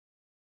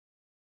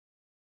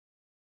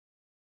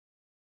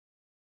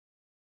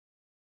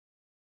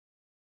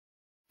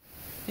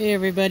Hey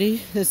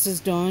everybody, this is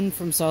Dawn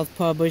from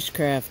Southpaw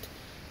Bushcraft.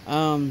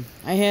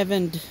 I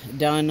haven't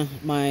done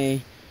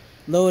my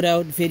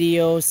loadout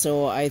video,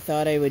 so I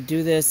thought I would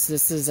do this.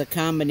 This is a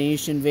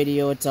combination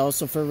video. It's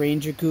also for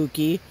Ranger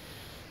KOOKY.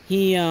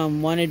 He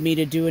wanted me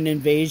to do an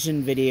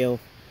invasion video.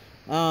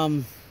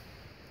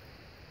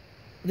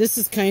 This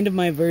is kind of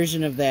my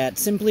version of that,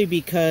 simply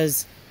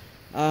because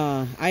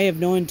I have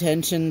no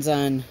intentions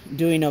on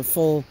doing a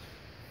full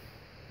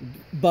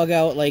bug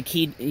out like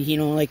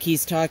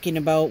he's talking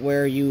about,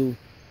 where you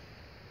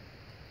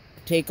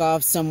take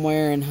off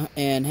somewhere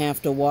and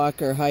have to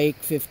walk or hike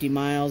 50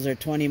 miles or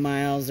 20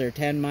 miles or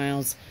 10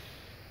 miles.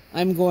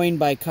 I'm going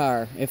by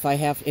car. I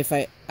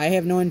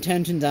have no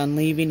intentions on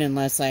leaving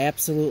unless I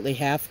absolutely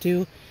have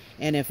to,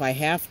 and if I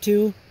have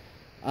to,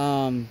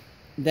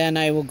 then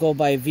I will go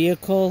by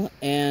vehicle,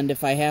 and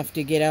if I have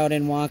to get out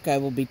and walk, I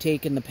will be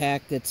taking the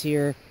pack that's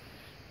here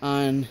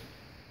on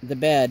the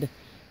bed.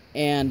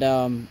 And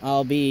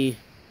I'll be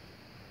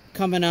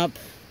coming up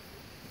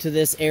to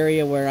this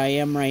area where I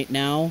am right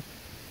now,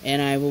 and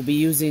I will be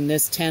using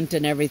this tent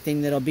and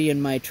everything that'll be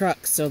in my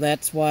truck. So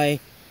that's why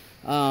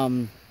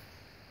I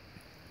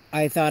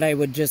thought I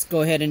would just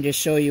go ahead and just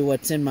show you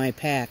what's in my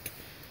pack.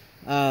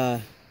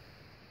 So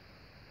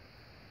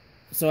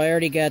I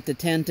already got the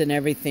tent and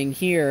everything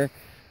here,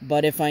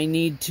 but if I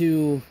need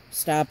to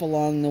stop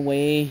along the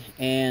way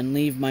and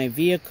leave my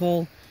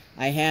vehicle,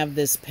 I have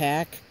this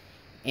pack,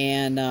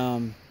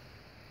 and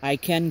I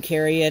can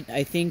carry it.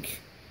 I think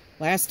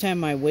last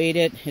time I weighed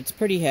it, it's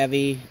pretty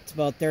heavy. It's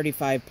about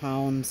 35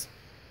 pounds.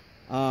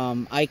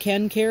 I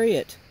can carry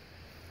it.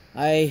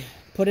 I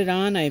put it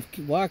on. I've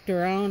walked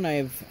around.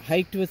 I've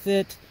hiked with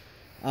it.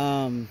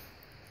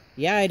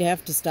 Yeah, I'd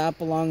have to stop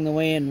along the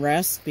way and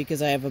rest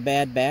because I have a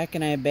bad back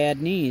and I have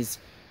bad knees.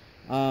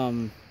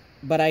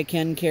 But I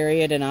can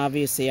carry it, and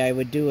obviously I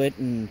would do it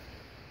and,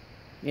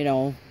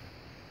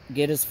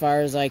 get as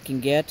far as I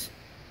can get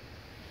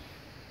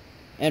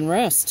and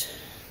rest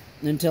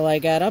until I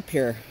got up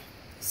here.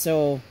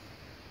 So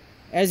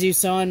as you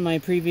saw in my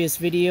previous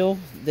video,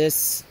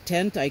 this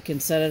tent, I can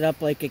set it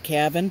up like a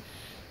cabin.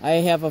 I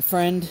have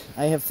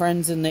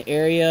friends in the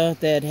area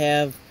that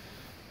have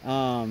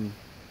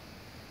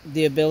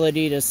the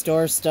ability to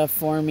store stuff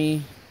for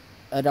me.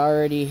 I'd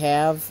already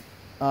have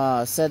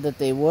said that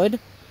they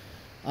would.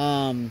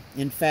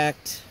 In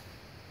fact,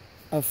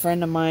 a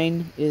friend of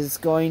mine is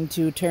going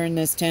to turn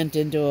this tent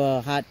into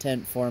a hot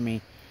tent for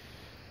me.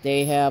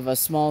 They have a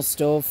small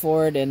stove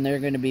for it, and they're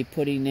going to be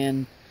putting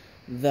in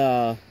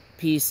the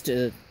piece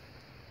to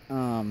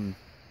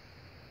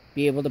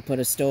be able to put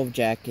a stove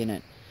jack in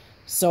it.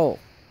 So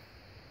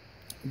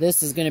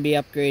this is going to be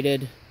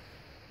upgraded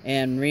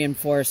and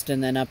reinforced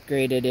and then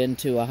upgraded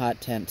into a hot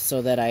tent,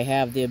 so that I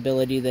have the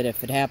ability that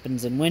if it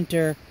happens in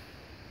winter,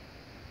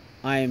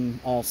 I'm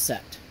all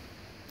set.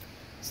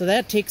 So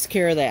that takes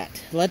care of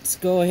that. Let's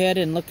go ahead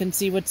and look and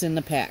see what's in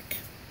the pack.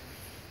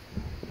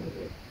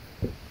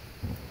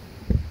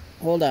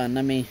 Hold on,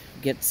 let me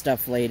get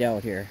stuff laid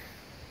out here.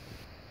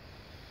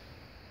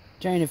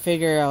 Trying to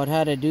figure out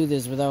how to do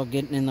this without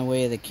getting in the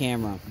way of the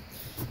camera.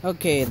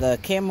 Okay, the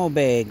camo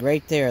bag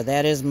right there,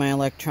 that is my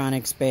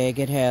electronics bag.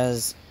 It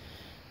has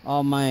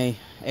all my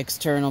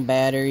external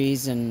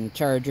batteries and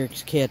charger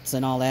kits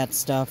and all that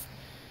stuff.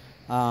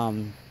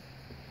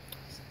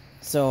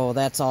 So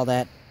that's all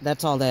that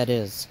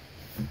is.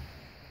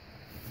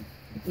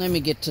 Let me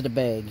get to the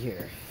bag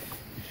here.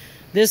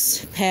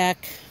 This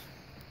pack,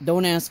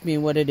 don't ask me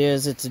what it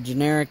is. It's a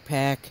generic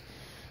pack.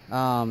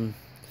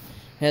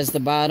 Has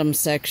the bottom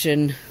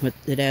section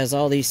it has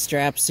all these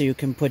straps so you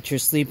can put your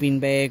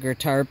sleeping bag or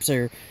tarps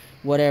or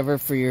whatever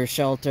for your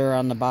shelter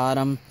on the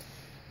bottom.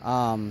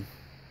 I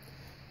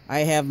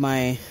have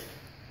my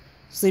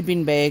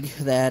sleeping bag,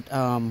 that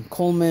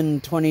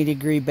Coleman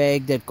 20-degree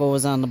bag that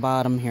goes on the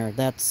bottom here.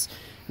 That's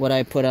what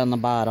I put on the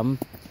bottom.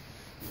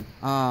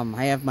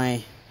 I have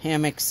my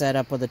hammock set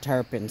up with a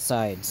tarp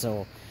inside.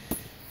 So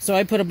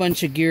I put a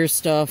bunch of gear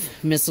stuff,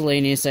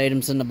 miscellaneous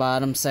items in the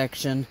bottom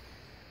section.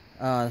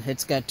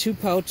 It's got two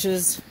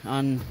pouches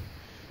on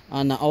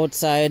the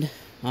outside,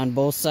 on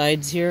both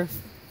sides here.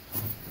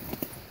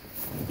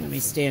 Let me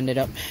stand it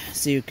up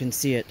so you can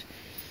see it.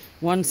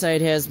 One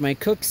side has my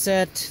cook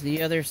set,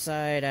 the other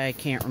side I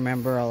can't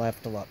remember, I'll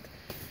have to look.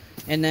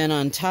 And then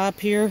on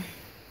top here,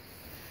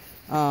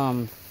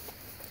 I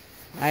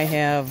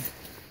have,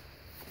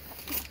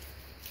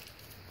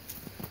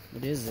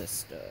 what is this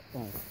stuff?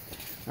 Oh.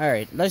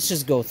 Alright, let's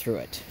just go through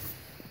it.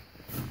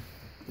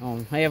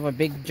 I have a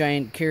big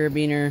giant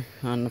carabiner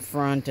on the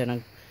front and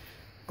a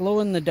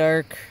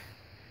glow-in-the-dark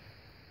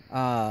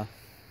paracord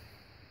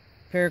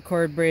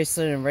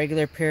bracelet and a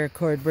regular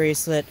paracord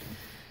bracelet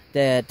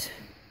that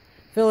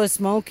Phyllis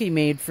Mulkey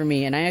made for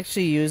me. And I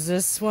actually use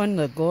this one,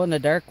 the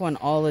glow-in-the-dark one,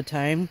 all the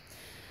time.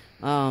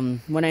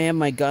 When I have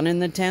my gun in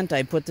the tent,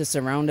 I put this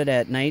around it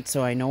at night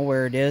so I know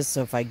where it is.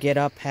 So if I get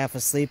up half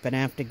asleep and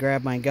have to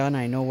grab my gun,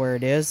 I know where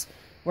it is.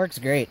 Works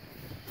great.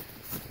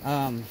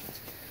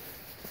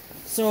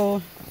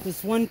 So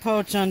this one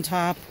pouch on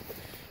top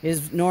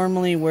is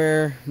normally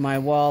where my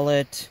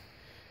wallet,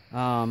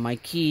 my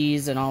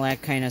keys and all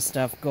that kind of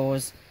stuff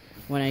goes.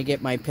 When I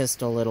get my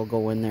pistol, it'll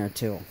go in there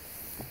too.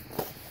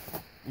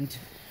 And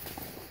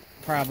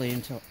probably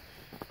until...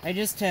 I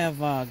just have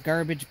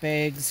garbage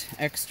bags,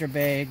 extra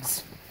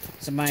bags,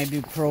 some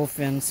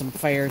ibuprofen, some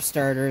fire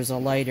starters, a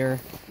lighter.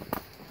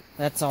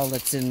 That's all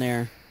that's in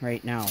there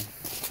right now.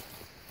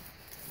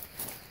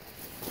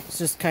 It's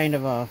just kind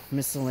of a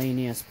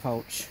miscellaneous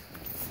pouch.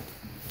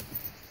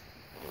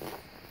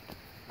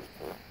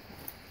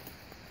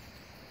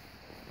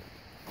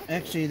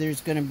 Actually,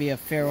 there's going to be a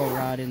ferro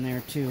rod in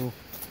there too.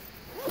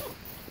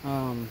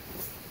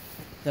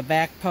 The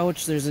back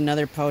pouch, there's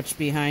another pouch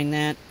behind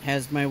that.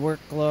 Has my work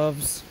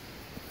gloves.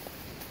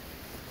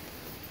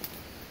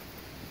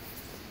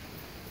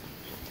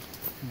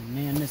 Oh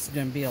man, this is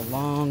going to be a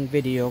long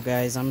video,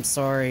 guys. I'm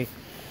sorry.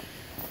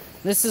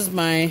 This is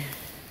my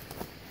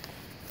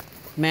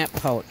map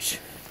pouch.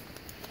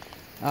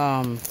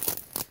 I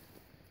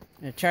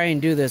try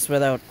and do this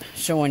without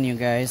showing you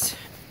guys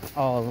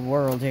all the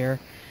world here.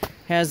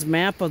 Has a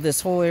map of this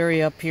whole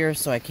area up here,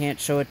 so I can't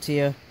show it to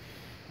you.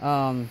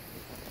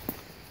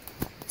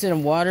 It's in a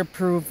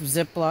waterproof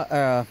Ziploc,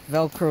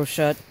 Velcro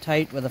shut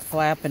tight with a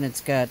flap, and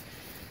it's got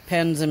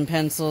pens and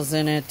pencils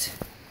in it.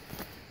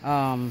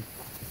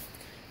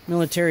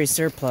 Military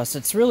surplus.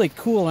 It's really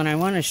cool, and I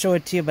want to show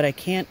it to you, but I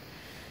can't.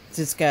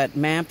 It's got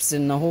maps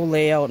and the whole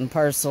layout and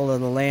parcel of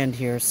the land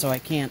here, so I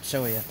can't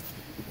show you.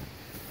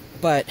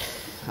 But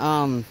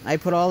I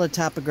put all the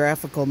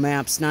topographical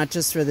maps, not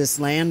just for this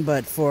land,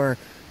 but for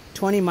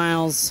 20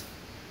 miles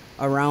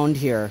around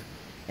here.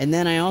 And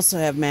then I also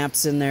have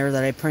maps in there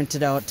that I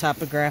printed out,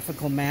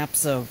 topographical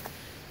maps of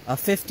a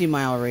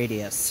 50-mile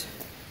radius.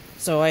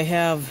 So I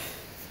have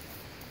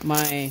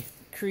my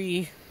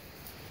Cree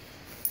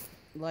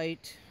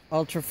light,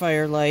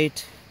 ultrafire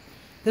light.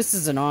 This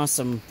is an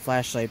awesome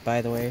flashlight,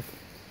 by the way.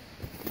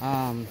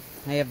 I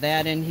have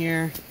that in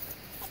here.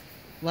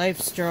 Life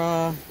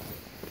straw,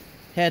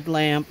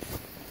 headlamp,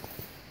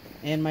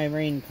 and my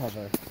rain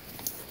cover.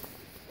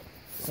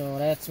 So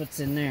that's what's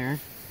in there.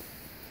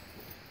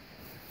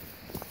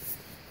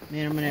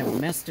 Man, I'm going to have a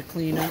mess to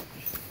clean up.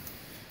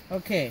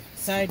 Okay,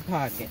 side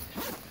pocket.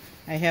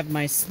 I have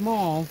my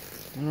small,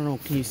 I don't know,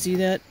 can you see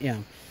that? Yeah.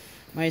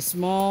 My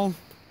small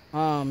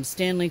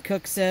Stanley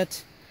cook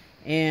set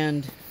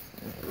and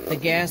the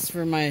gas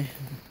for my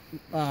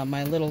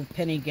my little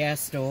penny gas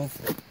stove.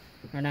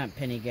 Or not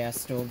penny gas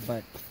stove,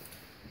 but,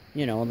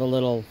 you know, the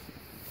little,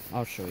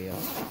 I'll show you.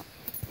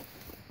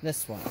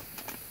 This one.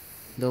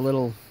 The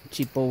little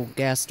cheapo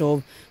gas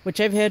stove, which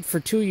I've had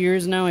for 2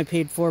 years now. I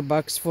paid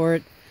 $4 for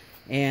it.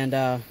 And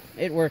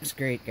it works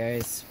great,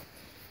 guys.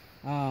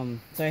 So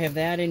I have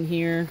that in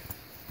here.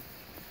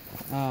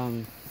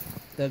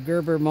 The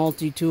Gerber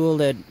multi-tool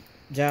that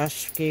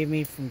Josh gave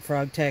me from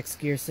Frog Tax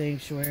Gear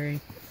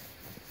Sanctuary.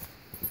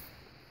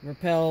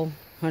 Repel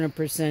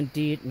 100%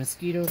 DEET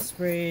mosquito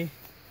spray.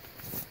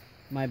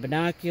 My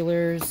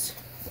binoculars.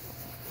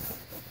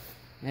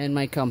 And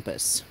my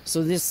compass.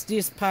 So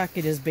this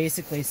pocket is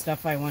basically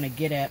stuff I want to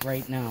get at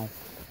right now.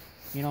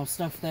 You know,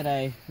 stuff that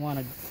I want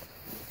to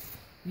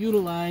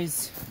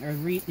utilize or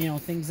read, you know,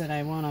 things that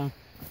I want to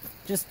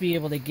just be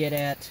able to get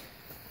at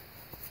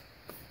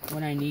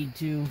when I need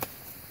to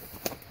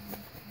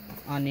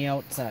on the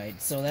outside.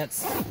 So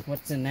that's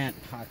what's in that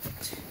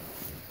pocket,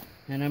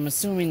 and I'm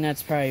assuming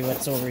that's probably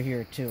what's over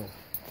here too.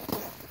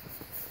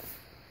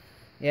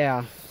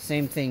 Yeah,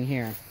 same thing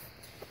here.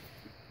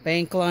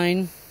 Bank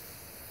line,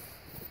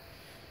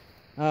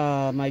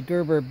 my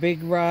Gerber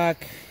Big Rock,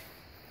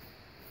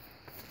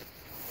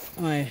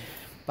 my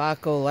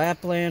Baco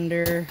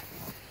Laplander,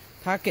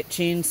 pocket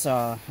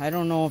chainsaw. I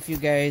don't know if you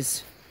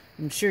guys,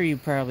 I'm sure you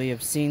probably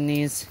have seen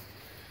these.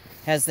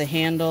 Has the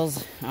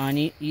handles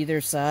on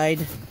either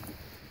side,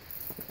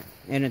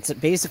 and it's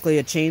basically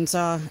a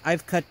chainsaw.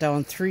 I've cut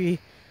down three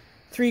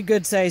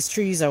good-sized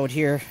trees out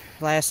here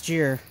last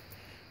year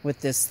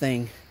with this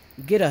thing.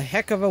 You get a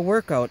heck of a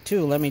workout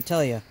too, let me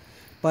tell you.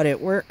 But it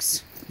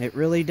works. It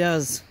really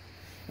does.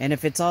 And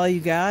if it's all you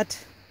got,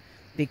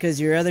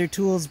 because your other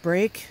tools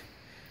break,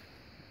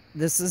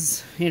 this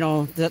is, you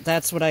know,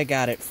 that's what I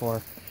got it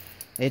for.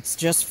 It's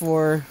just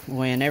for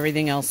when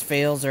everything else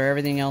fails or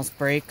everything else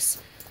breaks.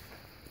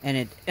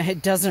 And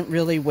it doesn't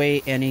really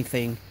weigh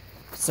anything.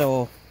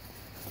 So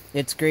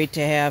it's great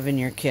to have in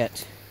your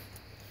kit.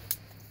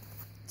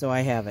 So I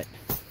have it.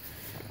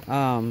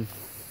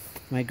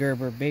 My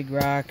Gerber Big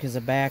Rock is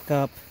a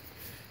backup.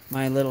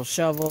 My little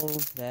shovel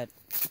that,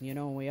 you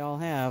know, we all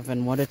have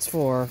and what it's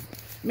for.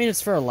 I mean,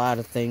 it's for a lot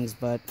of things,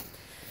 but...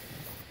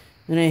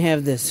 And I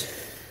have this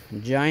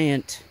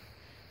giant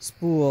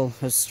spool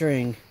of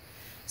string.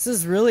 This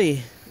is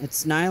really,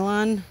 it's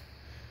nylon,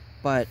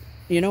 but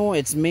you know,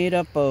 it's made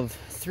up of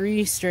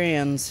 3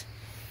 strands,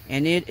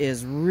 and it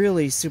is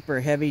really super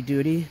heavy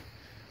duty.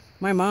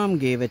 My mom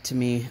gave it to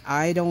me.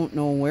 I don't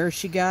know where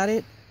she got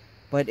it,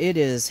 but it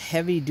is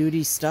heavy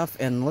duty stuff,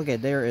 and look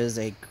at, there is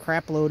a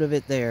crap load of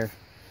it there.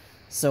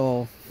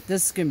 So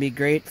this can be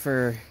great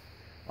for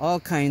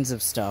all kinds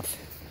of stuff.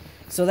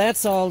 So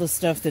that's all the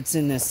stuff that's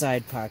in this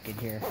side pocket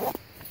here.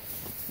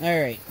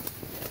 Alright,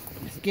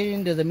 get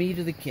into the meat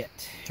of the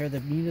kit, or the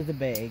meat of the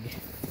bag.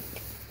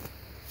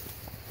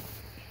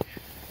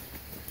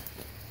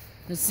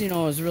 This, you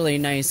know, is really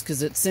nice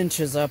because it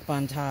cinches up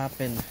on top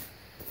and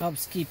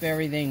helps keep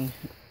everything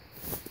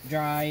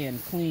dry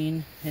and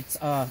clean. It's,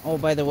 oh,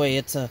 by the way,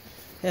 it's a,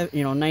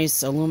 you know,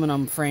 nice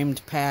aluminum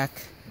framed pack.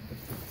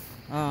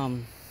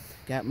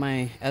 Got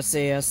my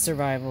SAS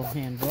Survival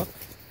Handbook.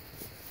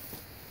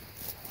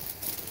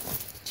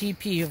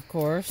 TP, of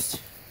course.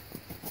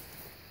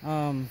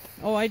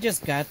 Oh, I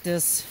just got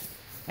this.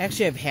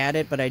 Actually, I've had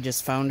it, but I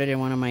just found it in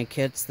one of my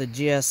kits. The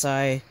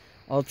GSI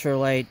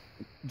Ultralight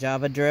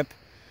Java Drip.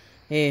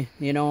 Hey,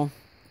 you know,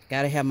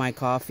 gotta have my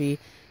coffee.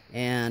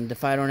 And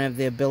if I don't have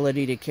the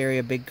ability to carry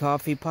a big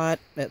coffee pot,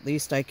 at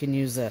least I can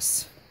use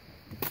this.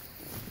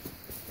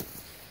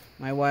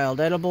 My Wild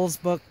Edibles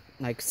book.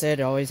 Like I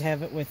said, I always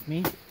have it with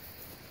me.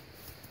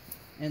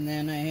 And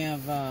then I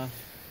have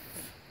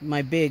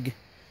my big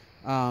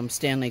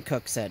Stanley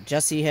Cook set.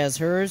 Jessie has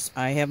hers.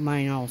 I have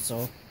mine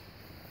also.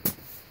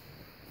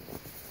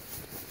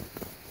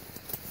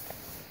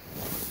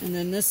 And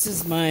then this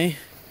is my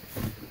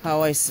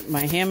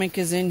my hammock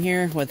is in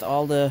here with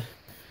all the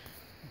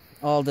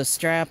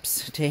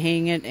straps to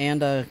hang it,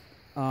 and the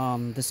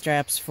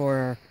straps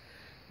for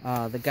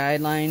the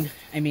guideline.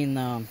 I mean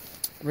the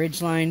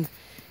ridge line.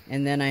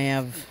 And then I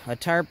have a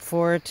tarp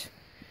for it.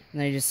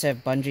 And I just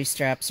have bungee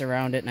straps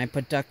around it, and I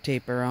put duct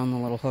tape around the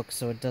little hook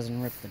so it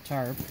doesn't rip the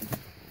tarp.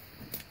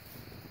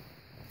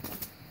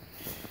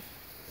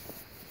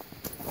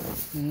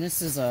 And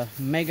this is a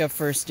mega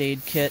first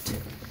aid kit,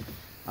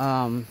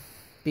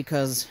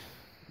 because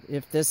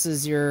if this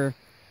is your,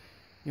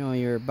 you know,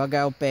 your bug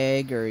out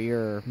bag or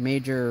your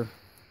major,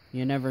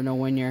 you never know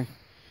when you're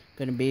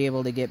going to be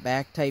able to get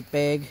back type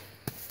bag.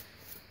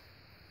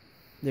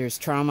 There's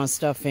trauma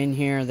stuff in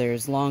here.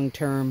 There's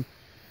long-term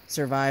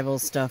survival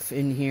stuff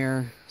in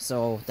here,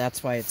 so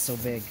that's why it's so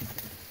big.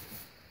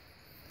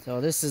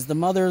 So this is the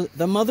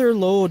mother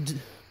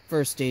load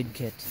first aid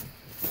kit.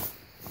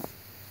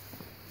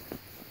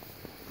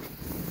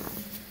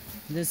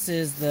 This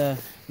is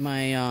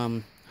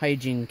my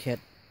hygiene kit.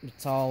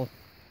 It's all,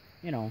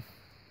 you know,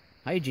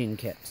 hygiene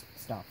kit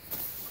stuff.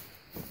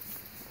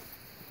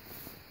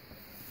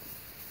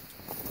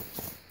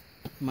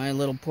 My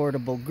little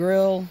portable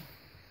grill.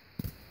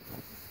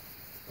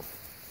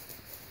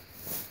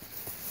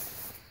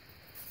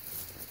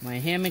 My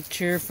hammock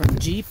chair from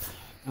Jeep.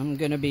 I'm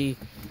going to be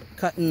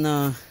cutting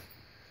the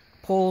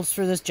poles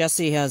for this.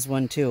 Jessie has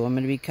one too. I'm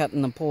going to be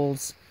cutting the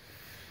poles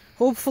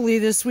hopefully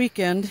this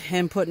weekend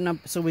and putting up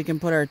so we can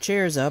put our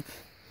chairs up.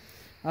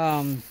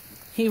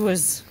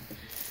 He's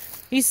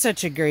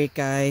such a great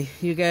guy.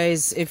 You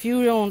guys, if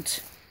you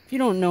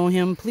don't know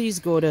him, please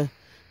go to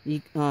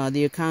the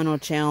Econo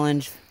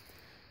Challenge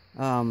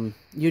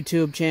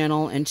YouTube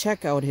channel and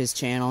check out his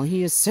channel.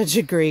 He is such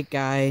a great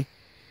guy.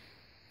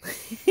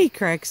 He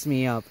cracks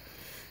me up.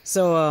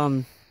 So,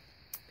 him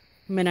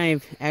and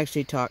I've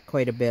actually talked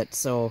quite a bit.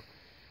 So,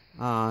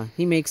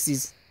 he makes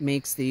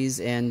these,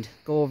 and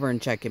go over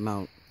and check him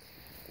out.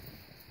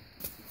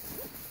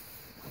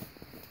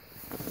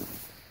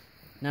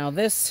 Now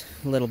this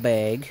little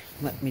bag,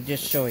 let me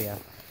just show you.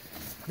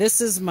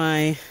 This is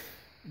my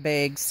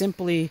bag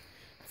simply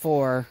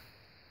for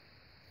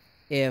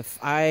if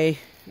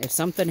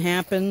something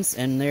happens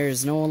and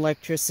there's no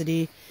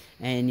electricity,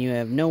 and you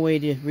have no way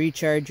to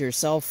recharge your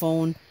cell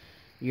phone,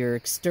 your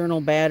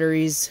external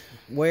batteries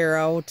wear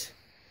out,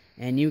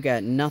 and you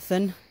got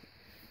nothing.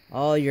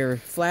 All your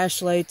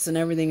flashlights and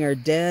everything are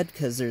dead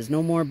because there's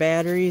no more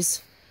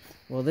batteries.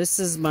 Well, this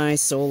is my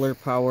solar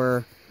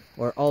power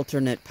or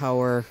alternate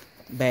power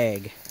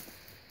bag.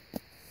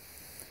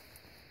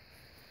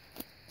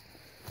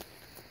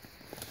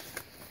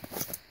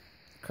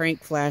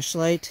 Crank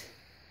flashlight.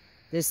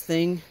 This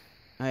thing,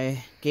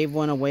 I gave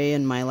one away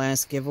in my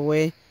last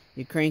giveaway.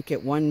 You crank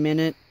it 1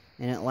 minute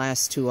and it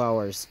lasts 2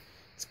 hours.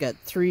 It's got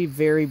 3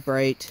 very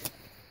bright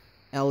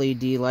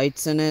LED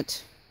lights in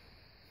it.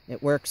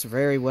 It works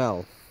very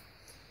well.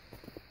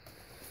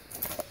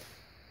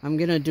 I'm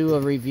gonna do a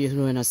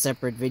review in a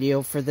separate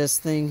video for this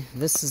thing.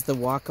 This is the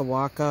Waka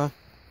Waka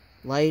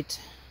light.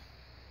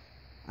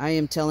 I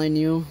am telling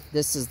you,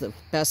 this is the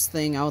best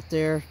thing out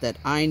there that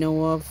I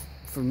know of,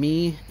 for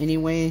me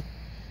anyway.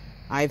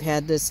 I've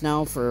had this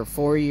now for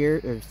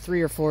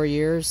 3 or 4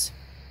 years.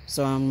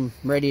 So I'm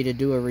ready to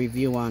do a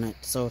review on it,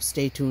 so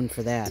stay tuned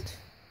for that.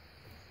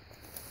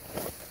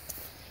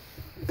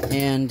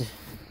 And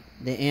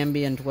the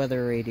ambient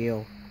weather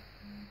radio.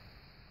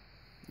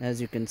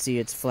 As you can see,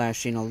 it's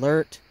flashing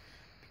alert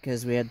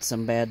because we had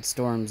some bad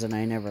storms and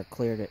I never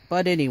cleared it.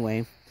 But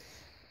anyway,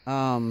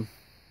 I'm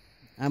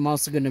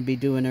also going to be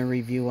doing a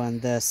review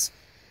on this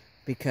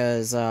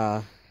because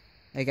I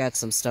got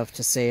some stuff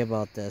to say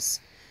about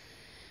this.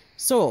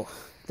 So,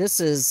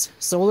 this is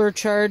solar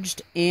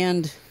charged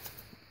and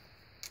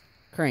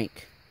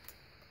crank.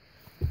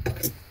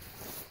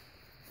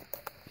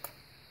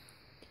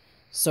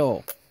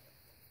 So,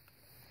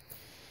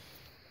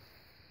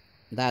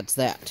 that's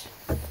that.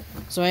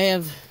 So I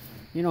have,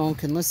 you know,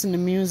 can listen to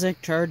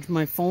music, charge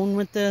my phone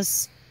with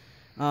this.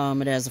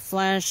 It has a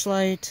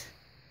flashlight,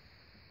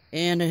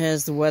 and it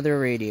has the weather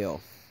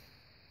radio.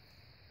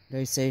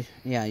 Did I say?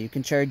 Yeah, you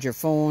can charge your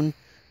phone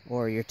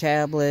or your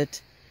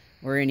tablet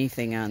or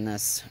anything on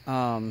this,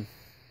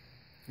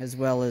 as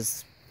well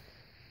as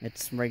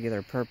its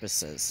regular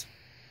purposes.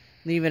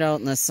 Leave it out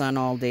in the sun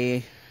all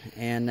day,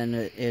 and then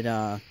it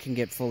can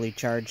get fully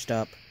charged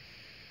up.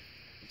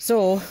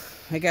 So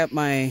I got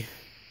my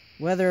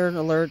weather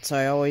alerts.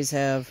 I always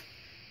have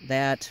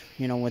that,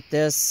 you know, with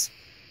this,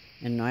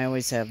 and I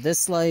always have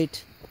this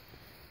light.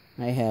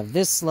 I have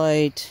this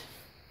light,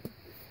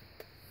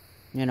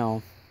 you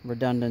know,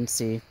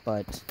 redundancy,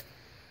 but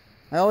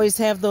I always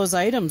have those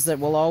items that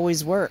will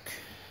always work.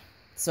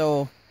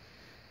 So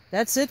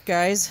that's it,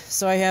 guys.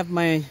 So I have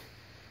my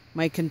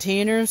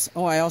containers.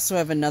 Oh, I also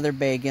have another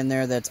bag in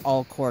there that's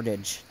all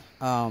cordage.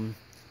 I'm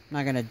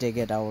not gonna dig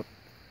it out.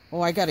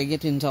 Oh, I gotta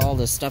get into all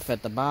this stuff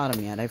at the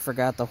bottom yet. I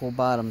forgot the whole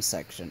bottom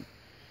section.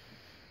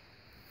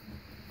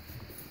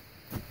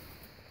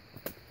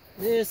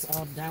 This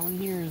all down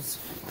here is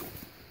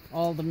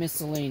all the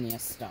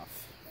miscellaneous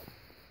stuff.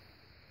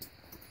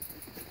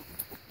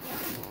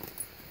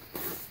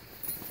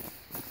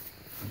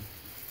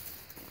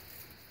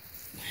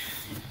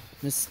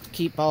 Just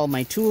keep all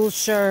my tools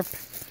sharp.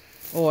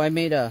 Oh, I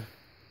made a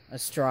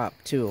strop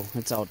too.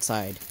 It's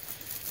outside.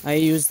 I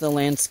use the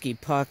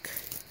Lansky puck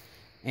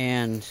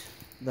and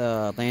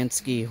the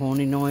Lansky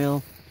honing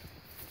oil.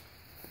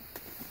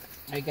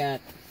 I got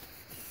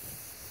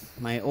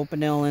my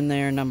Opinel in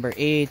there, number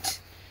 8.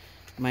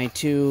 My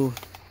 2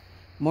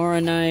 Mora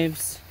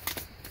knives.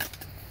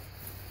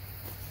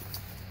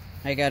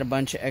 I got a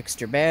bunch of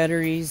extra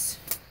batteries.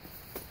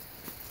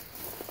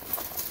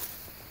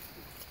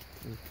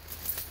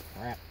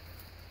 Crap.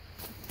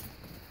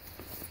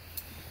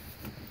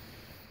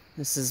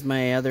 This is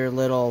my other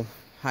little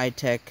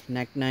high-tech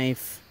neck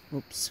knife.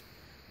 Oops.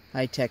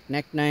 High-tech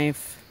neck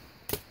knife.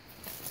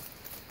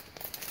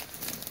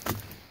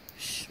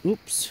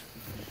 Oops.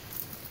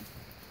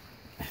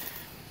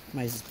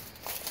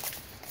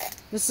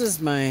 This is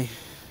my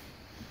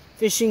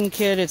fishing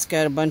kit. It's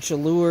got a bunch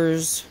of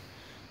lures,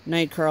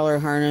 night crawler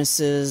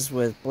harnesses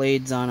with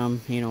blades on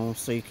them, you know,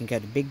 so you can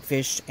get big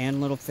fish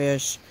and little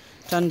fish.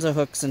 Tons of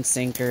hooks and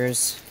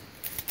sinkers.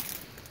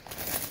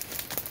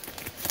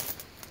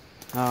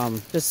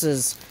 This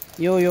is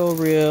yo-yo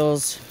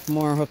reels,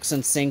 more hooks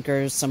and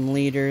sinkers, some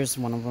leaders,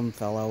 one of them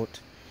fell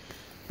out,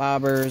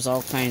 bobbers,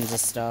 all kinds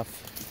of stuff.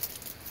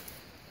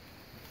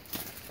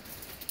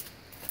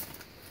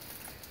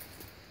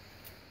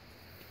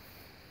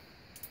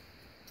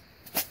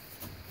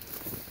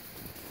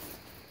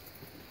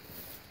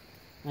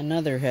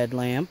 Another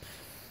headlamp.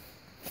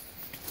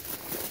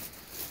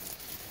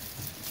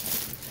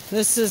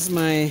 This is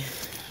my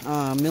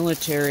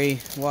military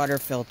water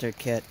filter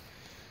kit,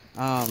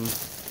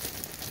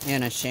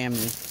 and a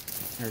chamois.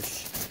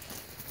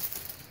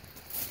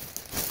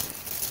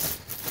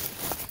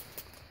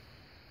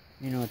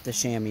 You know what the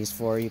chamois is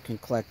for. You can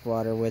collect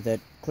water with it.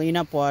 Clean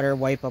up water,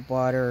 wipe up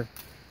water.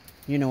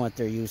 You know what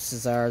their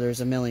uses are.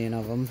 There's a million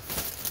of them.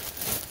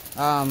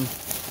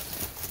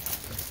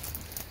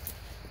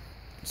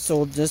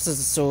 So this is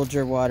a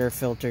soldier water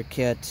filter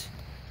kit.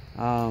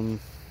 You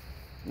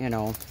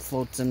know,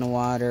 floats in the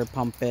water,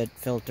 pump it,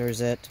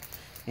 filters it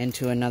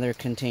into another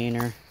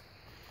container.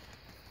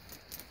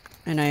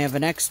 And I have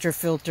an extra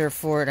filter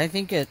for it. I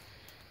think it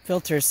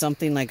filters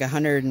something like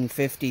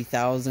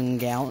 150,000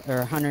 gallons or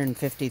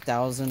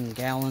 150,000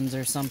 gallons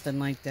or something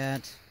like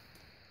that.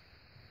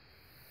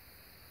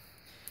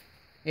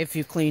 If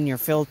you clean your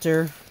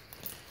filter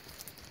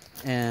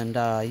and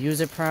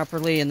use it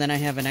properly. And then I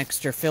have an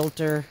extra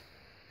filter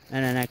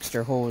and an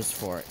extra hose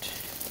for it.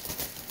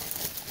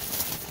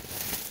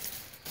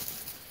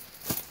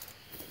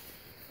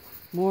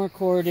 More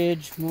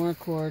cordage, more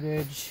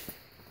cordage.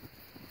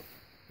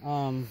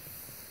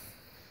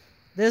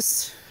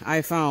 This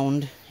I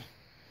found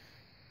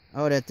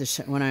out at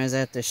the when I was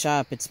at the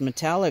shop. It's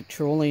metallic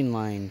trolling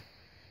line,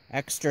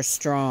 extra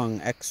strong,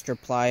 extra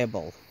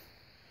pliable.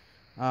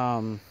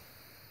 What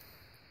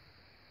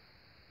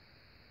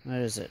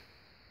is it?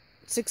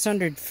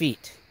 600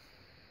 feet.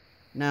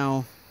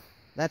 Now,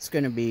 that's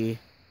going to be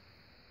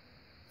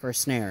for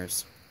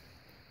snares.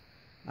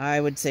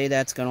 I would say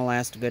that's going to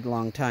last a good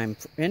long time.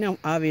 You know,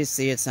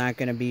 obviously it's not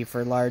going to be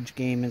for large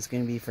game, it's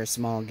going to be for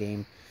small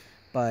game.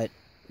 But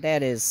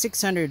that is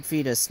 600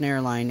 feet of snare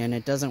line, and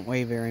it doesn't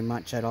weigh very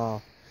much at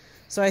all.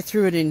 So I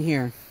threw it in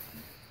here.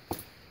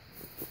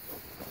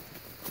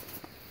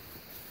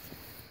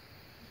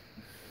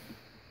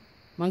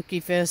 Monkey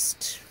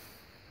fist.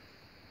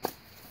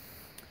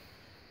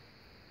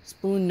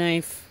 Spoon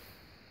knife.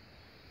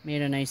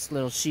 Made a nice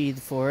little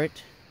sheath for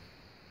it.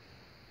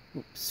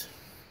 Oops.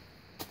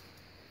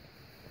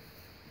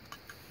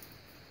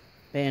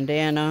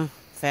 Bandana,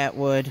 fat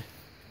wood.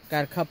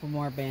 Got a couple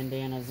more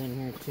bandanas in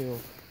here too.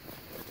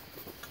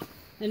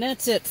 And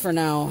that's it for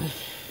now.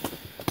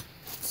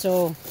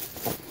 So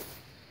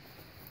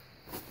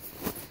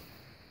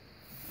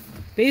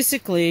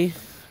basically,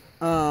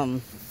 I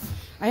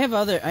have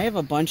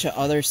a bunch of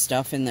other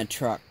stuff in the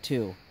truck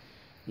too.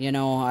 You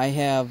know, I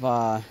have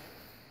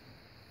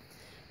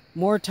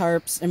more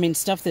tarps. I mean,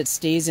 stuff that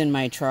stays in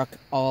my truck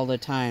all the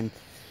time.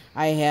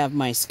 I have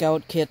my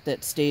scout kit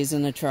that stays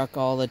in the truck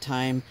all the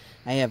time.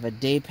 I have a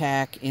day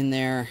pack in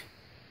there.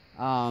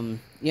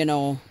 You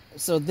know,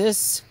 so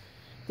this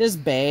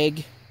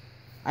bag,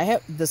 I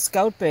have the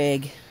scout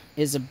bag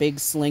is a big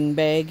sling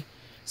bag,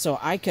 so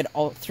I could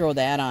throw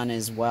that on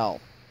as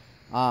well.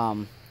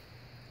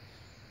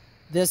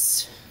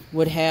 This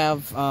would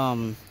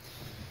have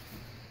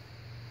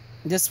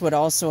this would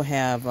also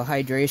have a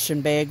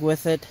hydration bag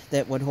with it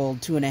that would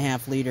hold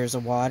 2.5 liters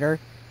of water.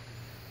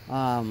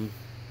 I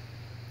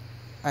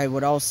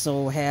would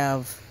also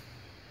have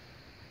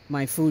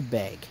my food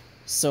bag.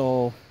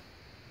 So,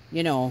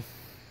 you know,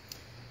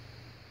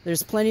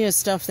 there's plenty of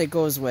stuff that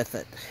goes with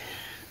it.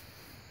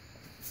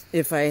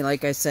 If I,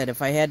 like I said,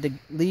 if I had to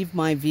leave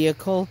my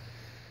vehicle,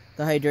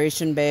 the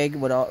hydration bag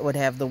would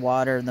have the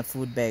water and the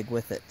food bag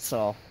with it.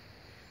 So,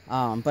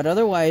 but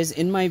otherwise,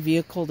 in my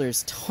vehicle,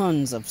 there's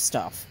tons of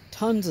stuff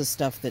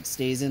that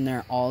stays in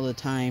there all the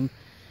time.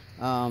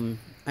 I'm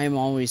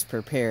always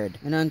prepared.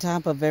 And on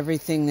top of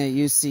everything that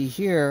you see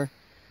here,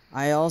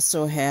 I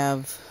also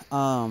have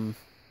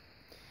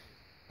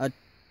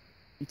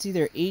it's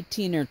either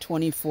 18 or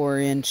 24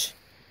 inch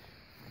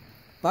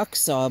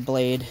bucksaw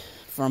blade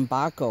from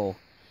Baco,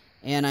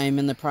 and I'm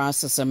in the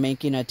process of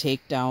making a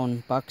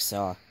takedown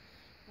bucksaw.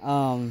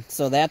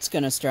 So that's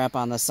going to strap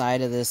on the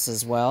side of this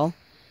as well.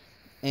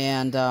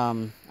 And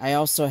I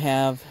also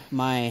have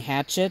my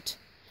hatchet,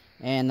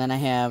 and then I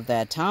have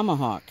that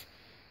tomahawk.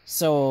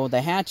 So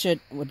the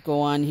hatchet would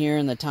go on here,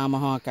 and the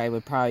tomahawk I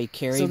would probably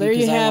carry. So there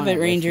you have it,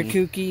 Ranger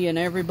Kooky and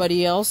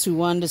everybody else who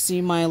wanted to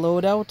see my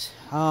loadout.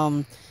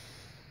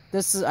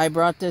 I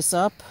brought this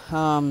up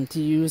to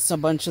use a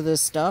bunch of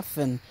this stuff,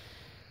 and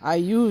I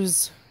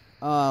use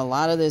a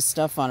lot of this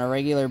stuff on a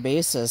regular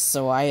basis.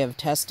 So I have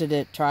tested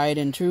it, tried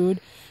and true.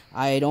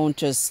 I don't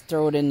just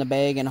throw it in the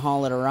bag and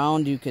haul it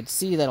around. You could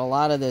see that a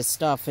lot of this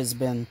stuff has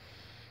been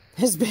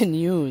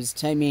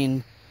used. I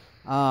mean,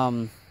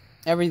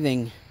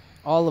 everything,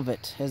 all of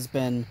it has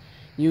been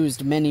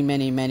used many,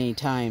 many, many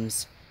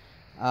times.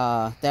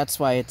 That's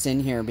why it's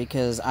in here,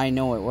 because I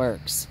know it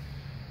works.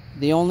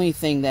 The only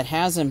thing that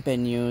hasn't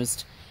been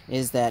used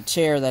is that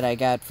chair that I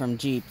got from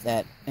Jeep,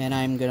 and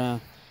I'm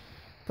gonna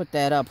put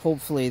that up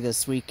hopefully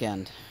this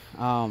weekend.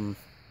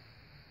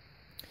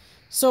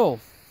 So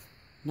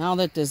now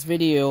that this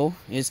video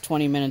is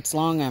 20 minutes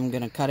long, I'm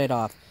gonna cut it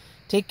off.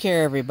 Take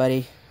care,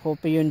 everybody.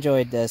 Hope you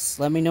enjoyed this.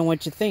 Let me know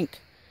what you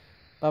think.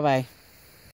 Bye bye.